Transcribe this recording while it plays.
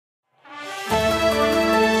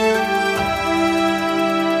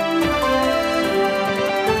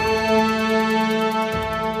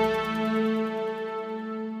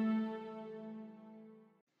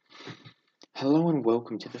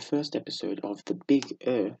to the first episode of the Big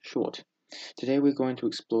Short. Today we're going to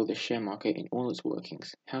explore the share market in all its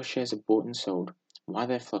workings, how shares are bought and sold, why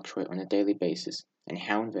they fluctuate on a daily basis, and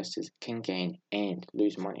how investors can gain and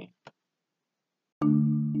lose money.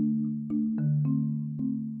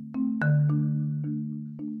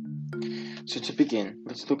 So to begin,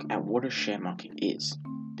 let's look at what a share market is.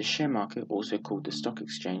 The share market, also called the stock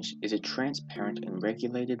exchange, is a transparent and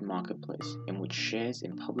regulated marketplace in which shares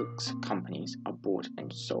in public companies are bought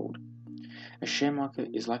and sold. A share market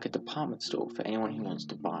is like a department store for anyone who wants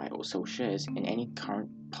to buy or sell shares in any current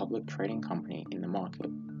public trading company in the market.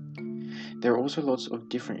 There are also lots of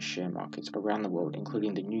different share markets around the world,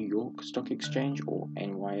 including the New York Stock Exchange or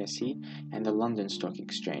NYSE and the London Stock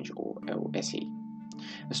Exchange or LSE.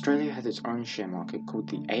 Australia has its own share market called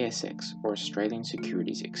the ASX or Australian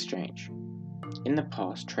Securities Exchange. In the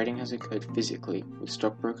past, trading has occurred physically, with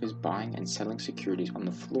stockbrokers buying and selling securities on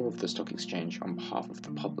the floor of the stock exchange on behalf of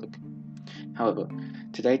the public. However,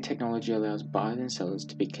 today technology allows buyers and sellers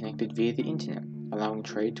to be connected via the internet, allowing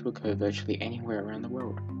trade to occur virtually anywhere around the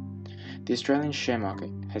world. The Australian share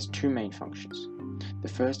market has two main functions. The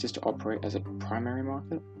first is to operate as a primary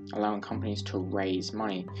market, allowing companies to raise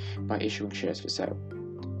money by issuing shares for sale.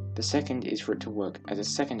 The second is for it to work as a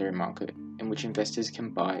secondary market, in which investors can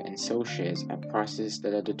buy and sell shares at prices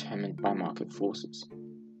that are determined by market forces.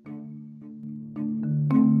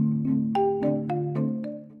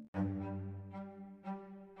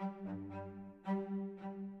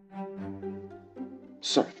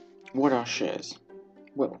 So, what are shares?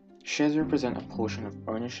 Well, shares represent a portion of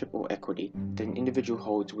ownership or equity that an individual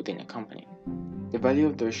holds within a company. The value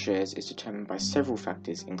of those shares is determined by several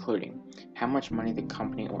factors, including how much money the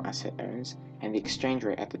company or asset earns and the exchange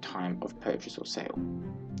rate at the time of purchase or sale.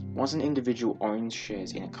 Once an individual owns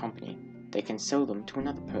shares in a company, they can sell them to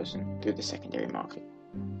another person through the secondary market.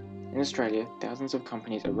 In Australia, thousands of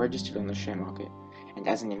companies are registered on the share market, and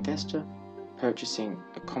as an investor, purchasing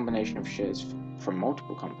a combination of shares from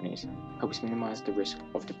multiple companies helps minimize the risk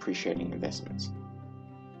of depreciating investments.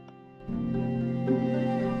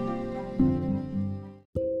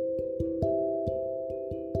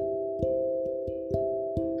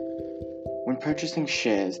 When purchasing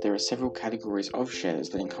shares, there are several categories of shares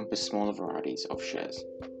that encompass smaller varieties of shares.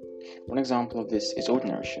 One example of this is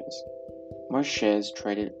ordinary shares. Most shares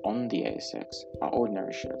traded on the ASX are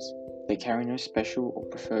ordinary shares. They carry no special or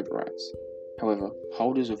preferred rights. However,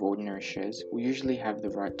 holders of ordinary shares will usually have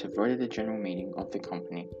the right to vote at the general meeting of the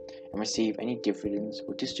company and receive any dividends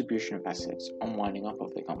or distribution of assets on winding up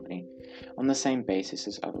of the company on the same basis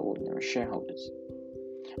as other ordinary shareholders.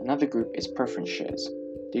 Another group is preference shares.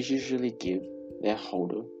 These usually give their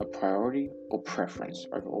holder a priority or preference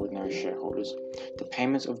over ordinary shareholders to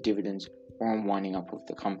payments of dividends or on winding up of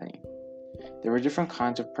the company. There are different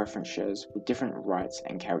kinds of preference shares with different rights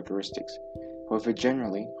and characteristics. However,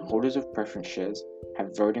 generally, holders of preference shares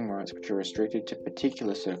have voting rights which are restricted to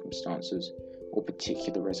particular circumstances or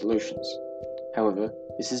particular resolutions. However,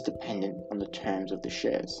 this is dependent on the terms of the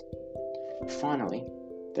shares. Finally,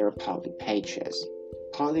 there are partly paid shares.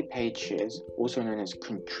 Partly paid shares, also known as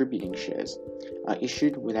contributing shares, are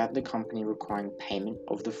issued without the company requiring payment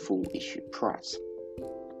of the full issue price.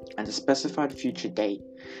 At a specified future date,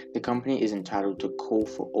 the company is entitled to call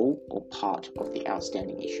for all or part of the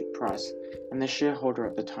outstanding issue price, and the shareholder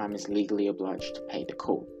at the time is legally obliged to pay the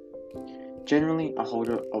call. Generally, a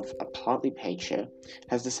holder of a partly paid share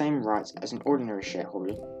has the same rights as an ordinary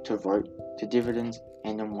shareholder to vote, to dividends,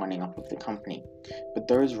 and on winding up of the company, but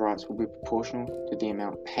those rights will be proportional to the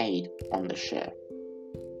amount paid on the share.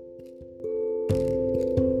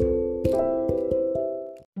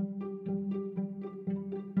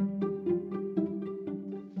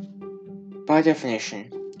 By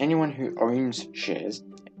definition, anyone who owns shares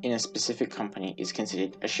in a specific company is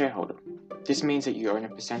considered a shareholder. This means that you own a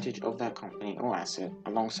percentage of that company or asset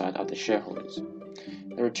alongside other shareholders.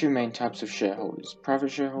 There are two main types of shareholders,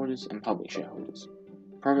 private shareholders and public shareholders.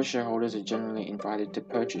 Private shareholders are generally invited to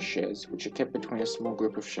purchase shares which are kept between a small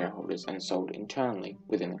group of shareholders and sold internally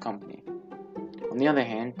within the company. On the other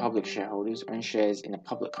hand, public shareholders own shares in a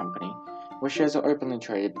public company where shares are openly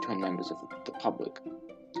traded between members of the public.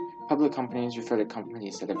 Public companies refer to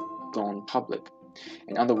companies that have gone public.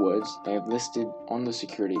 In other words, they have listed on the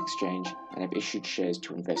security exchange and have issued shares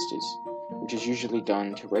to investors, which is usually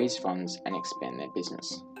done to raise funds and expand their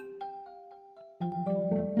business.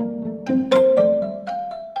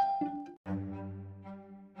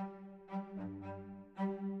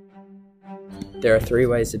 There are three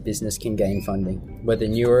ways a business can gain funding. Whether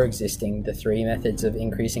new or existing, the three methods of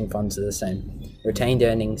increasing funds are the same. Retained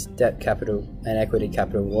earnings, debt capital, and equity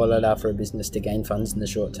capital all allow for a business to gain funds in the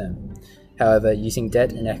short term. However, using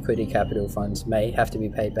debt and equity capital funds may have to be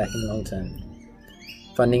paid back in long term.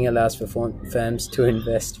 Funding allows for firms to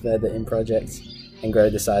invest further in projects and grow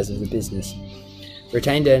the size of the business.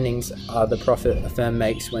 Retained earnings are the profit a firm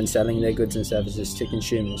makes when selling their goods and services to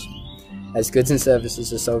consumers. As goods and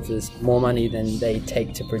services are sold for more money than they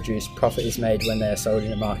take to produce, profit is made when they are sold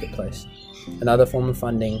in a marketplace. Another form of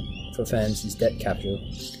funding for firms is debt capital,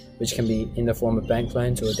 which can be in the form of bank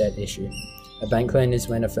loans or debt issue. A bank loan is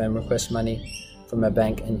when a firm requests money from a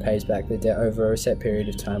bank and pays back the debt over a set period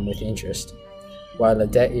of time with interest, while a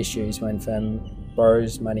debt issue is when a firm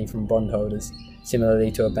borrows money from bondholders.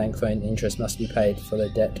 Similarly to a bank loan, interest must be paid for the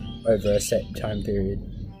debt over a set time period.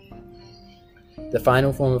 The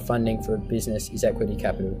final form of funding for a business is equity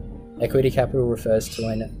capital. Equity capital refers to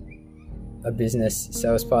when a business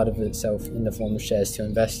sells part of itself in the form of shares to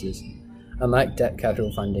investors. Unlike debt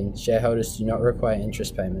capital funding, shareholders do not require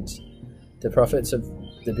interest payments. The profits of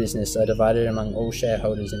the business are divided among all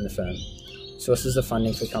shareholders in the firm. Sources of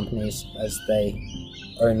funding for companies as they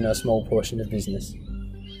own a small portion of business.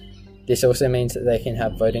 This also means that they can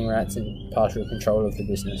have voting rights and partial control of the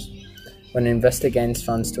business. When an investor gains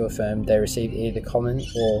funds to a firm, they receive either common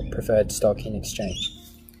or preferred stock in exchange.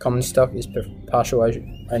 Common stock is partial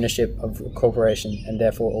ownership of a corporation and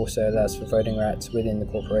therefore also allows for voting rights within the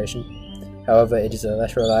corporation. However, it is a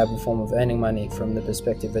less reliable form of earning money from the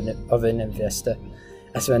perspective of an investor,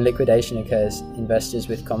 as when liquidation occurs, investors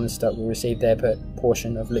with common stock will receive their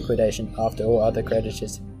portion of liquidation after all other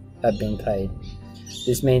creditors have been paid.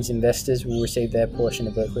 This means investors will receive their portion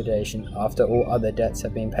of liquidation after all other debts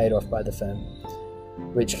have been paid off by the firm,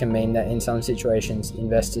 which can mean that in some situations,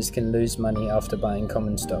 investors can lose money after buying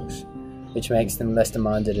common stocks, which makes them less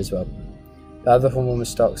demanded as well. The other form of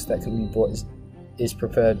stocks that can be bought is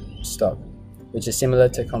preferred stock, which is similar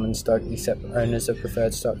to common stock except owners of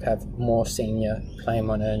preferred stock have more senior claim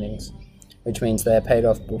on earnings, which means they are paid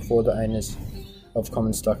off before the owners of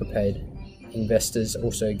common stock are paid. Investors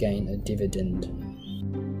also gain a dividend.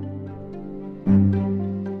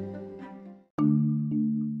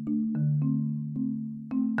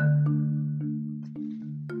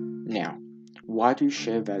 Now, why do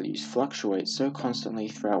share values fluctuate so constantly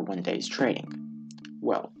throughout one day's trading?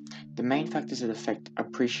 Well, the main factors that affect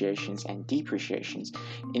appreciations and depreciations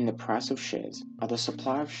in the price of shares are the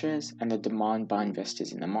supply of shares and the demand by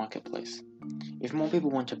investors in the marketplace. If more people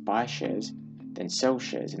want to buy shares than sell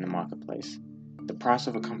shares in the marketplace, the price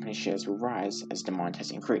of a company's shares will rise as demand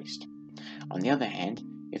has increased. On the other hand,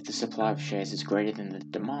 if the supply of shares is greater than the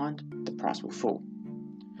demand, the price will fall.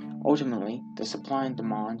 Ultimately, the supply and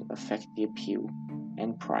demand affect the appeal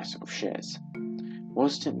and price of shares.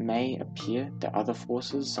 Whilst it may appear that other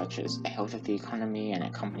forces such as the health of the economy and a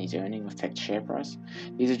company's earnings affect share price,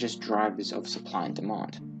 these are just drivers of supply and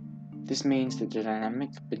demand. This means that the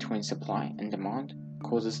dynamic between supply and demand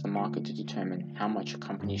causes the market to determine how much a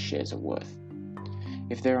company's shares are worth.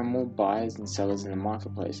 If there are more buyers than sellers in the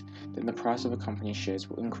marketplace, then the price of a company's shares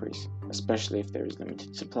will increase, especially if there is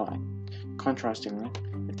limited supply. Contrastingly,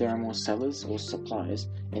 if there are more sellers or suppliers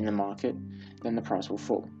in the market, then the price will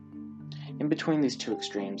fall. In between these two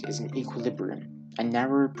extremes is an equilibrium, a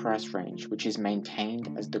narrow price range which is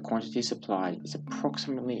maintained as the quantity supplied is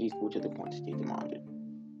approximately equal to the quantity demanded.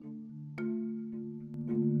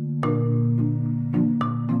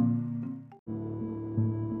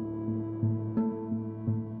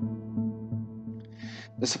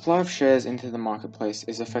 The supply of shares into the marketplace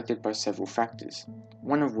is affected by several factors,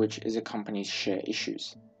 one of which is a company's share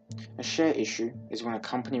issues. A share issue is when a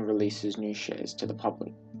company releases new shares to the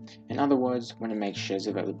public. In other words, when it makes shares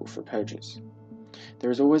available for purchase.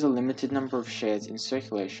 There is always a limited number of shares in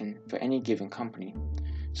circulation for any given company,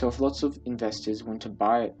 so if lots of investors want to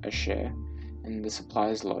buy a share and the supply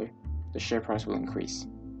is low, the share price will increase.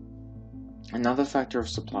 Another factor of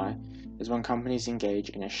supply is when companies engage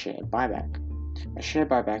in a share buyback. A share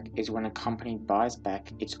buyback is when a company buys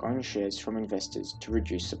back its own shares from investors to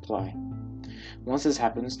reduce supply. Once this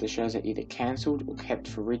happens, the shares are either cancelled or kept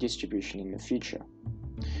for redistribution in the future.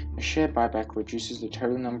 A share buyback reduces the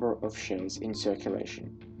total number of shares in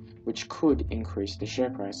circulation, which could increase the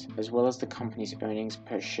share price as well as the company's earnings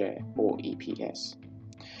per share or EPS.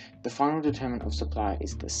 The final determinant of supply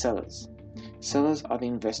is the sellers. Sellers are the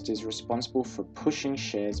investors responsible for pushing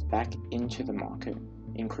shares back into the market,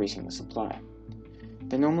 increasing the supply.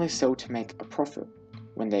 They normally sell to make a profit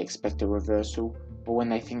when they expect a reversal or when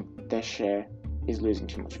they think their share is losing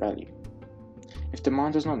too much value. If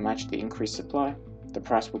demand does not match the increased supply, the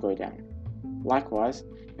price will go down. Likewise,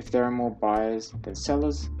 if there are more buyers than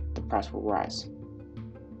sellers, the price will rise.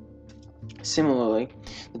 Similarly,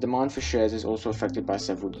 the demand for shares is also affected by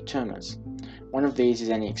several determinants. One of these is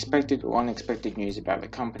any expected or unexpected news about the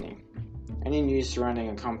company. Any news surrounding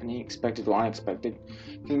a company, expected or unexpected,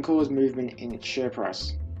 can cause movement in its share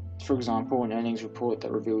price. For example, an earnings report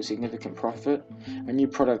that reveals significant profit, a new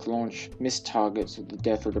product launch, missed targets, or the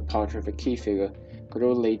death or departure of a key figure could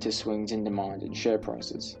all lead to swings in demand and share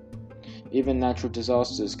prices. Even natural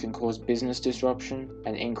disasters can cause business disruption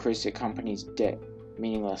and increase a company's debt,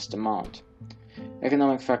 meaning less demand.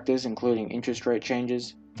 Economic factors including interest rate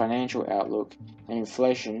changes, financial outlook, and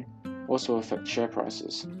inflation also affect share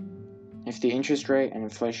prices. If the interest rate and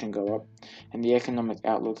inflation go up and the economic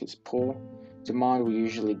outlook is poor, demand will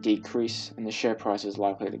usually decrease and the share price is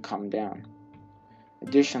likely to come down.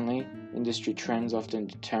 Additionally, industry trends often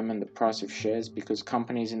determine the price of shares because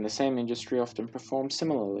companies in the same industry often perform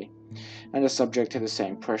similarly and are subject to the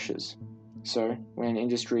same pressures. So, when an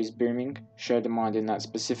industry is booming, share demand in that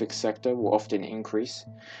specific sector will often increase,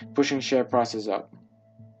 pushing share prices up.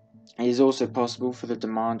 It is also possible for the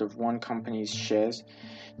demand of one company's shares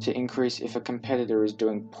to increase if a competitor is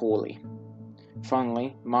doing poorly.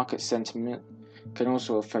 Finally, market sentiment can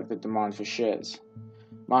also affect the demand for shares.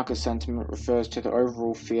 Market sentiment refers to the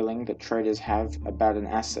overall feeling that traders have about an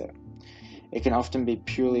asset. It can often be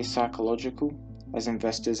purely psychological, as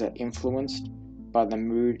investors are influenced by the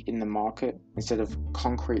mood in the market instead of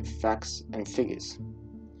concrete facts and figures.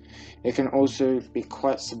 It can also be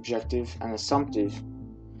quite subjective and assumptive,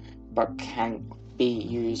 but can be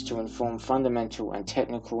used to inform fundamental and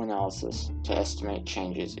technical analysis to estimate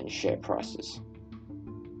changes in share prices.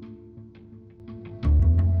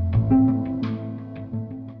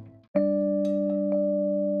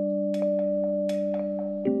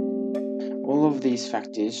 All of these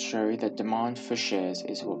factors show that demand for shares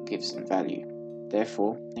is what gives them value.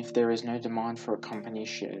 Therefore, if there is no demand for a company's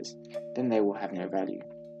shares, then they will have no value.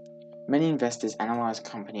 Many investors analyze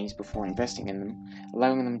companies before investing in them,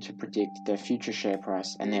 allowing them to predict their future share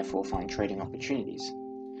price and therefore find trading opportunities.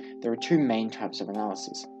 There are two main types of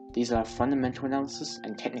analysis. These are fundamental analysis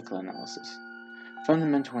and technical analysis.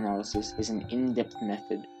 Fundamental analysis is an in-depth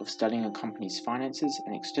method of studying a company's finances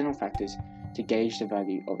and external factors to gauge the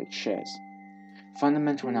value of its shares.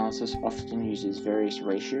 Fundamental analysis often uses various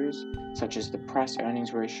ratios, such as the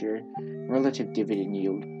price-earnings ratio, relative dividend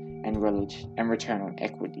yield, and return on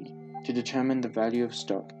equity, to determine the value of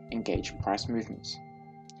stock and gauge price movements.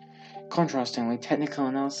 Contrastingly, technical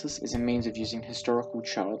analysis is a means of using historical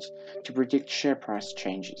charts to predict share price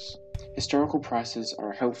changes. Historical prices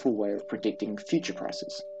are a helpful way of predicting future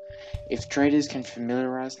prices. If traders can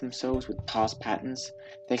familiarize themselves with past patterns,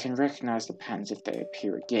 they can recognize the patterns if they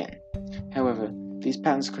appear again. However, these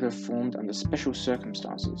patterns could have formed under special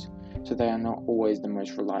circumstances, so they are not always the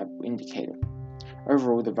most reliable indicator.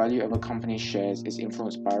 Overall, the value of a company's shares is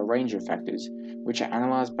influenced by a range of factors, which are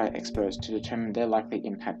analyzed by experts to determine their likely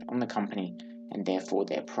impact on the company and therefore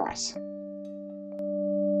their price.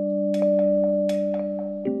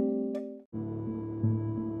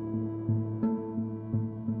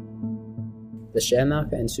 The share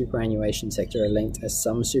market and superannuation sector are linked, as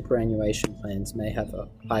some superannuation plans may have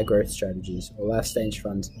high growth strategies or life stage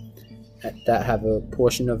funds that have a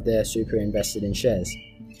portion of their super invested in shares.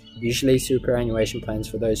 Usually, superannuation plans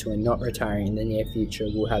for those who are not retiring in the near future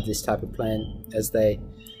will have this type of plan, as they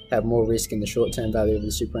have more risk in the short-term value of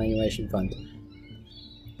the superannuation fund.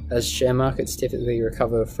 As share markets typically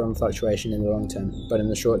recover from fluctuation in the long term, but in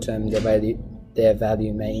the short term their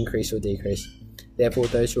value may increase or decrease. Therefore,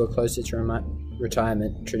 those who are closer to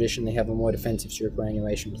retirement traditionally have a more defensive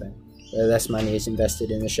superannuation plan, where less money is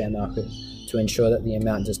invested in the share market to ensure that the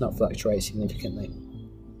amount does not fluctuate significantly.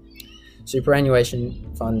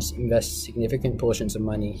 Superannuation funds invest significant portions of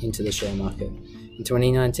money into the share market. In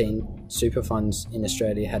 2019, super funds in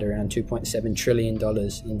Australia had around $2.7 trillion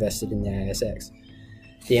invested in the ASX.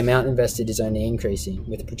 The amount invested is only increasing,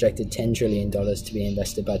 with a projected $10 trillion to be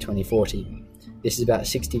invested by 2040. This is about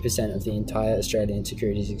 60% of the entire Australian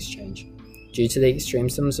securities exchange. Due to the extreme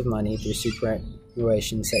sums of money the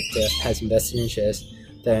superannuation sector has invested in shares,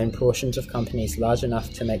 they own portions of companies large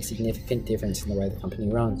enough to make significant difference in the way the company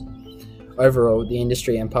runs. Overall, the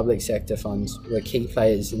industry and public sector funds were key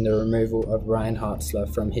players in the removal of Ryan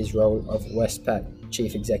Hartzler from his role of Westpac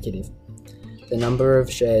chief executive. The number of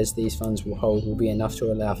shares these funds will hold will be enough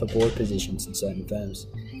to allow for board positions in certain firms.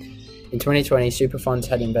 In 2020, super funds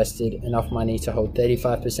had invested enough money to hold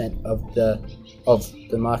 35% of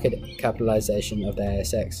the market capitalization of the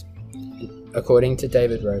ASX. According to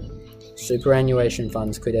David Rowe, superannuation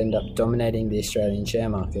funds could end up dominating the Australian share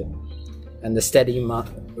market, and the steady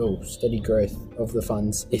growth of the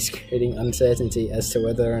funds is creating uncertainty as to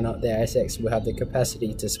whether or not the ASX will have the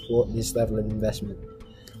capacity to support this level of investment.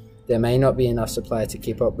 There may not be enough supply to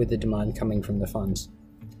keep up with the demand coming from the funds.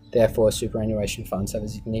 Therefore, superannuation funds have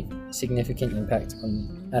a significant impact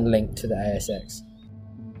on and link to the ASX.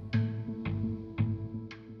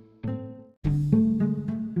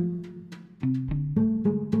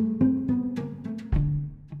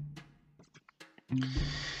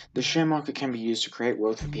 The share market can be used to create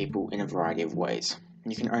wealth for people in a variety of ways.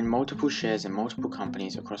 You can own multiple shares in multiple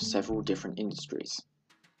companies across several different industries.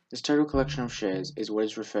 This total collection of shares is what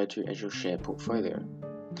is referred to as your share portfolio.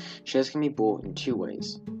 Shares can be bought in two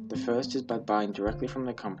ways. The first is by buying directly from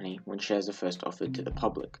the company when shares are first offered to the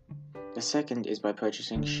public. The second is by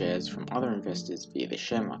purchasing shares from other investors via the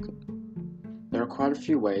share market. There are quite a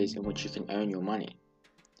few ways in which you can earn your money.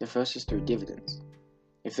 The first is through dividends.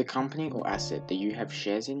 If the company or asset that you have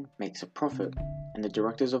shares in makes a profit, and the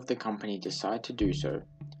directors of the company decide to do so,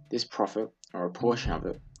 this profit, or a portion of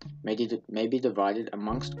it, may be divided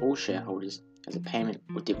amongst all shareholders as a payment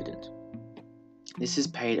or dividend. This is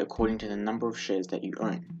paid according to the number of shares that you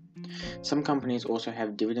own. Some companies also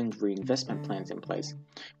have dividend reinvestment plans in place,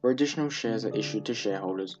 where additional shares are issued to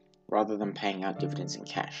shareholders rather than paying out dividends in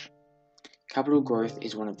cash. Capital growth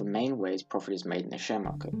is one of the main ways profit is made in the share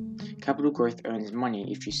market. Capital growth earns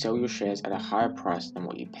money if you sell your shares at a higher price than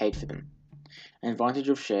what you paid for them. An advantage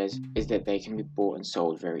of shares is that they can be bought and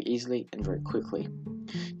sold very easily and very quickly.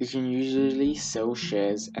 You can usually sell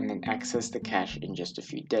shares and then access the cash in just a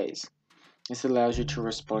few days. This allows you to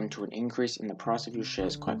respond to an increase in the price of your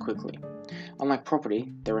shares quite quickly. Unlike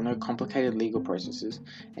property, there are no complicated legal processes,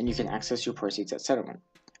 and you can access your proceeds at settlement.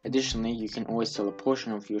 Additionally, you can always sell a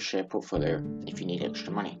portion of your share portfolio if you need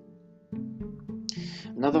extra money.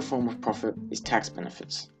 Another form of profit is tax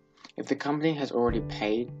benefits. If the company has already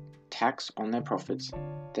paid tax on their profits,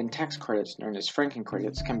 then tax credits known as franking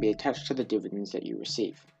credits can be attached to the dividends that you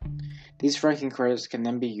receive. These franking credits can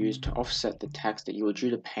then be used to offset the tax that you are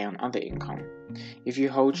due to pay on other income. If you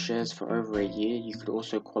hold shares for over a year, you could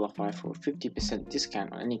also qualify for a 50%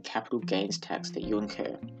 discount on any capital gains tax that you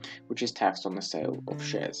incur, which is taxed on the sale of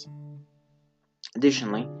shares.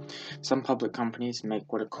 Additionally, some public companies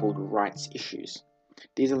make what are called rights issues.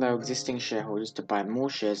 These allow existing shareholders to buy more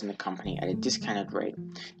shares in the company at a discounted rate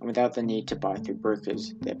and without the need to buy through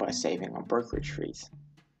brokers, thereby saving on brokerage fees.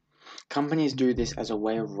 Companies do this as a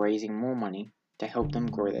way of raising more money to help them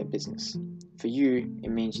grow their business. For you, it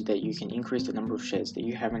means that you can increase the number of shares that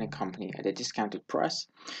you have in a company at a discounted price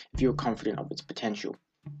if you are confident of its potential.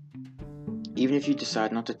 Even if you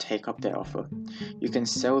decide not to take up their offer, you can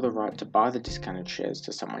sell the right to buy the discounted shares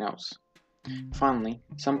to someone else. Finally,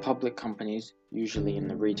 some public companies, usually in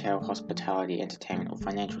the retail, hospitality, entertainment, or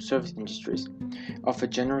financial service industries, offer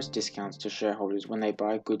generous discounts to shareholders when they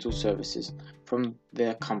buy goods or services from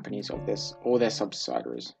their companies or their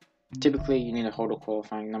subsidiaries. Typically, you need to hold a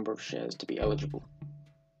qualifying number of shares to be eligible.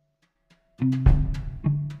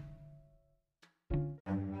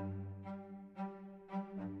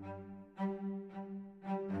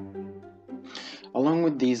 Along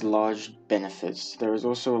with these large benefits, there is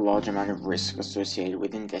also a large amount of risk associated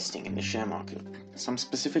with investing in the share market. Some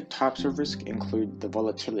specific types of risk include the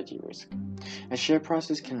volatility risk. As share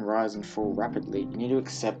prices can rise and fall rapidly, you need to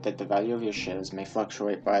accept that the value of your shares may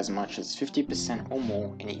fluctuate by as much as 50% or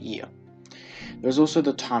more in a year. There is also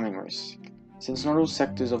the timing risk. Since not all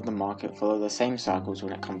sectors of the market follow the same cycles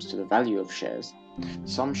when it comes to the value of shares,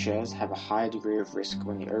 some shares have a higher degree of risk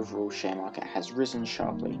when the overall share market has risen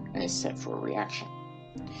sharply and is set for a reaction.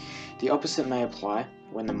 The opposite may apply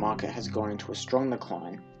when the market has gone into a strong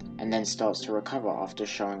decline and then starts to recover after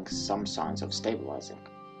showing some signs of stabilizing.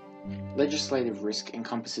 Legislative risk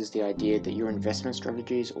encompasses the idea that your investment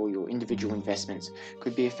strategies or your individual investments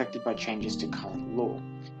could be affected by changes to current law,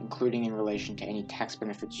 including in relation to any tax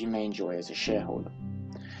benefits you may enjoy as a shareholder.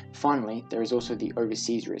 Finally, there is also the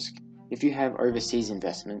overseas risk. If you have overseas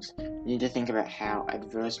investments, you need to think about how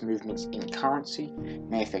adverse movements in currency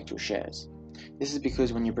may affect your shares. This is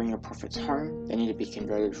because when you bring your profits home, they need to be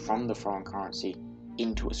converted from the foreign currency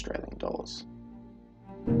into Australian dollars.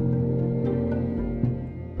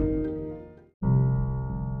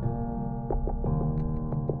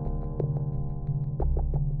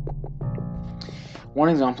 One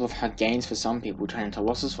example of how gains for some people turn into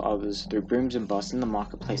losses for others through booms and busts in the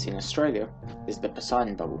marketplace in Australia is the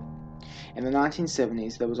Poseidon bubble. In the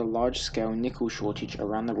 1970s, there was a large-scale nickel shortage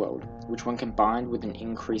around the world, which when combined with an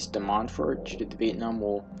increased demand for it due to the Vietnam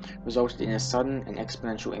War, resulted in a sudden and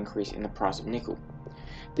exponential increase in the price of nickel.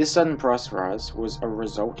 This sudden price rise was a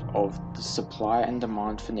result of the supply and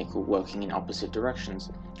demand for nickel working in opposite directions,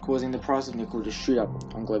 causing the price of nickel to shoot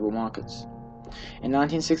up on global markets. In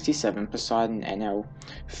 1967, Poseidon NL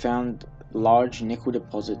found large nickel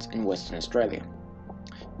deposits in Western Australia.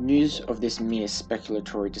 News of this mere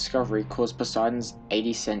speculatory discovery caused Poseidon's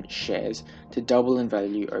 80-cent shares to double in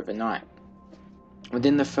value overnight.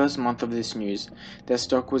 Within the first month of this news, their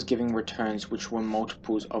stock was giving returns which were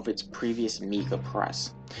multiples of its previous meager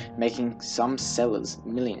price, making some sellers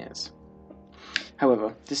millionaires.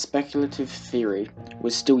 However, this speculative theory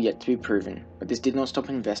was still yet to be proven, but this did not stop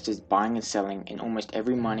investors buying and selling in almost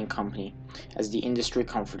every mining company, as the industry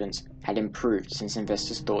confidence had improved since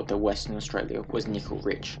investors thought that Western Australia was nickel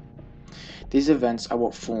rich. These events are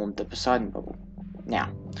what formed the Poseidon bubble.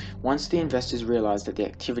 Now, once the investors realized that the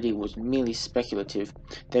activity was merely speculative,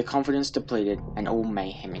 their confidence depleted and all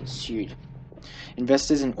mayhem ensued.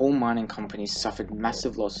 Investors in all mining companies suffered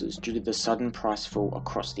massive losses due to the sudden price fall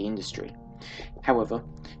across the industry. However,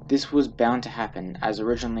 this was bound to happen, as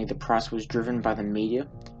originally the price was driven by the media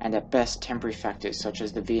and at best temporary factors such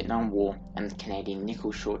as the Vietnam War and the Canadian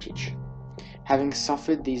nickel shortage. Having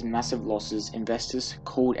suffered these massive losses, investors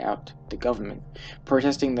called out the government,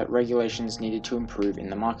 protesting that regulations needed to improve in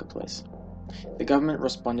the marketplace. The government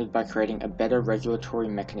responded by creating a better regulatory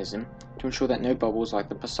mechanism to ensure that no bubbles like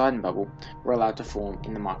the Poseidon bubble were allowed to form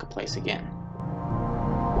in the marketplace again.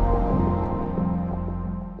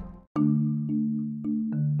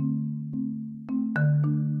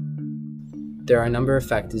 There are a number of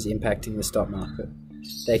factors impacting the stock market.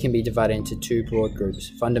 They can be divided into two broad groups,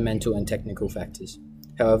 fundamental and technical factors.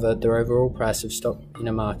 However, the overall price of stock in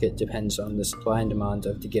a market depends on the supply and demand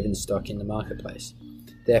of the given stock in the marketplace.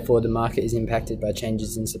 Therefore, the market is impacted by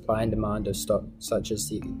changes in supply and demand of stock, such as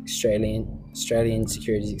the Australian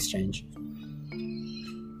Securities Exchange.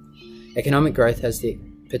 Economic growth has the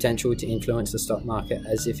potential to influence the stock market,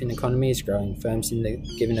 as if an economy is growing, firms in the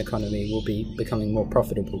given economy will be becoming more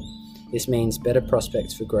profitable. This means better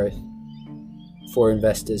prospects for growth for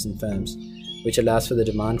investors and firms, which allows for the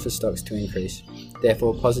demand for stocks to increase,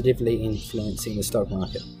 therefore positively influencing the stock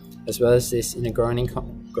market. As well as this, in a growing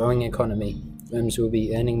economy, firms will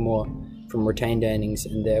be earning more from retained earnings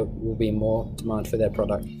and there will be more demand for their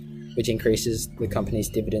product, which increases the company's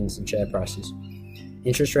dividends and share prices.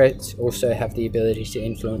 Interest rates also have the ability to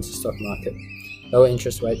influence the stock market. Lower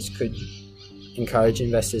interest rates could encourage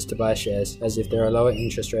investors to buy shares, as if there are lower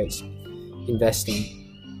interest rates, investing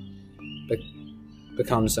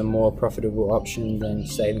becomes a more profitable option than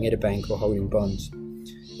saving at a bank or holding bonds.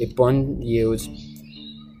 If bond yields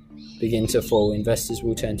begin to fall, investors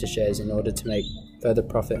will turn to shares in order to make further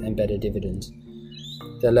profit and better dividends.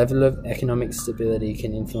 The level of economic stability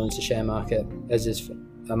can influence the share market, as if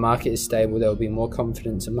a market is stable, there will be more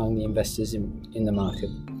confidence among the investors in the market.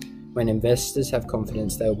 When investors have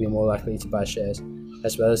confidence, they will be more likely to buy shares.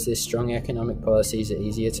 As well as this, strong economic policies are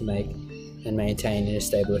easier to make and maintain in a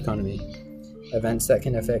stable economy. Events that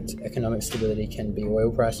can affect economic stability can be oil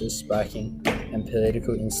prices spiking and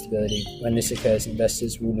political instability. When this occurs,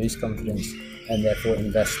 investors will lose confidence and therefore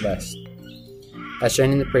invest less. As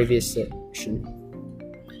shown in the previous section,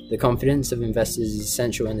 the confidence of investors is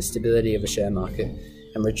essential in the stability of a share market,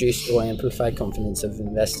 and reduced or amplified confidence of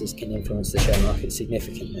investors can influence the share market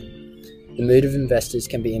significantly. The mood of investors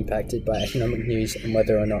can be impacted by economic news and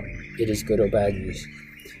whether or not it is good or bad news.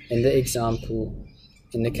 In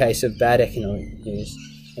the case of bad economic news,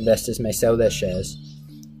 investors may sell their shares,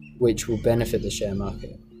 which will benefit the share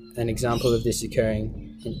market. An example of this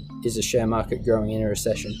occurring is a share market growing in a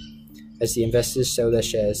recession. As the investors sell their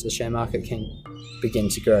shares, the share market can begin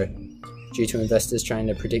to grow, due to investors trying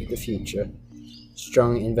to predict the future.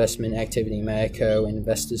 Strong investment activity may occur when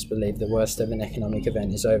investors believe the worst of an economic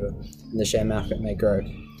event is over, and the share market may grow,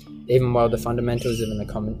 even while the fundamentals of an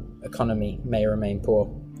economy may remain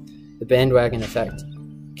poor. The bandwagon effect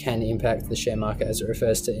can impact the share market, as it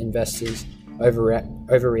refers to investors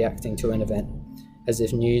overreacting to an event. As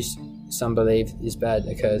if news some believe is bad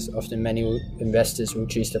occurs, often many investors will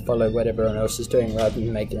choose to follow what everyone else is doing rather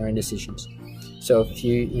than make their own decisions. So if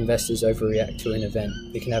few investors overreact to an event,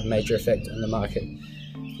 it can have a major effect on the market,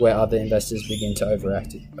 where other investors begin to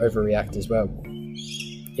overreact as well.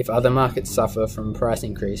 If other markets suffer from price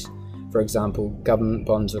increase, for example, government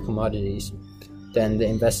bonds or commodities, then the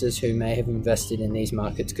investors who may have invested in these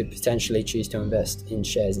markets could potentially choose to invest in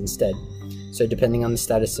shares instead. So depending on the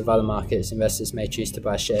status of other markets, investors may choose to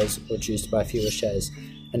buy shares or choose to buy fewer shares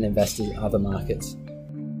and invest in other markets.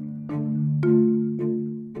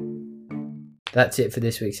 That's it for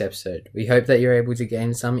this week's episode. We hope that you're able to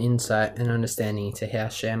gain some insight and understanding into how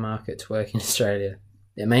share markets work in Australia,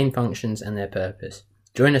 their main functions and their purpose.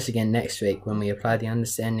 Join us again next week when we apply the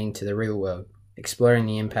understanding to the real world, exploring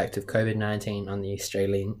the impact of COVID-19 on the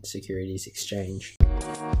Australian Securities Exchange.